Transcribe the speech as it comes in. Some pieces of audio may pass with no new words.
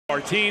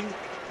Martin,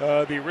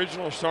 the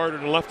original starter,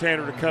 the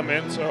left-hander to come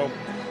in. So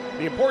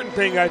the important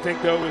thing, I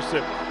think, though, is to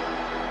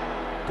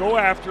go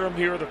after him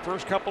here the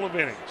first couple of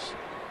innings.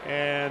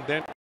 And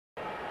then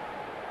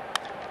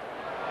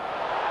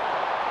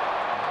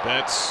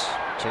that's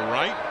to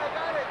right.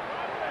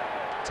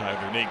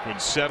 Tyler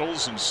Naquin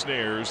settles and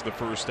snares the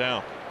first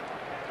out.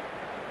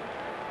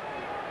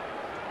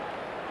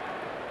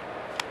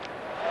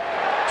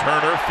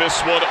 Turner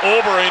fists one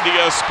over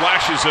India,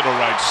 splashes into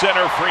right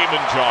center. Freeman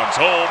jogs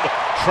home.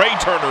 Trey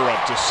Turner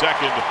up to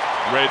second.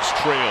 Reds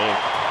trail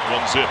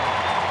 1-0.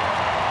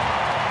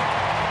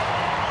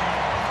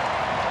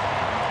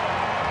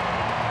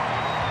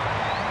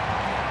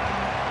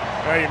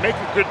 You make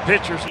a good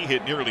pitchers. He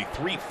hit nearly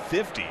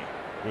 350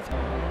 with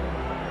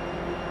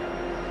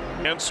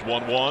against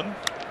 1-1.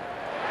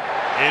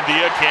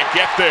 India can't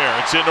get there.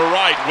 It's into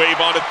right.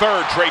 Wave on to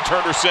third. Trey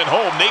Turner sent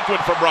home.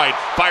 Naquin from right.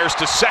 Fires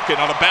to second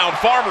on a bound.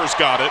 Farmer's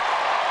got it.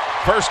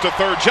 First to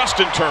third,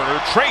 Justin Turner.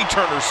 Trey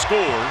Turner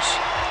scores.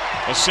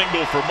 A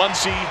single for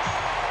Muncy.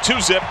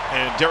 2-zip.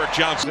 And Derek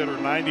Johnson. That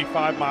are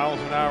 95 miles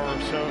an hour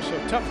or so.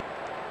 So tough.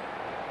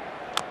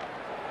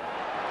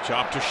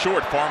 Chop to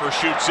short. Farmer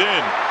shoots in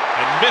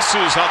and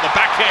misses on the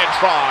backhand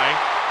try.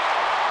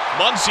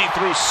 Muncy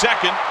through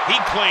second. He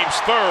claims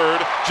third.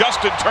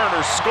 Justin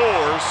Turner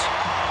scores.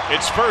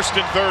 It's first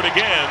and third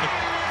again,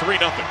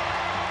 3-0.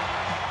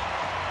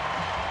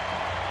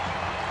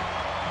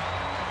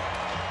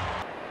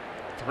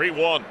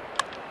 (3-1).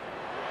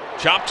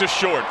 Chop to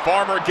short.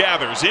 Farmer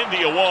gathers.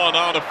 India one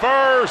on to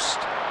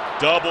first.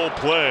 Double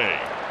play.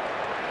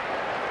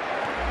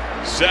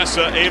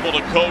 Cessa able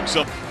to coax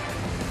up.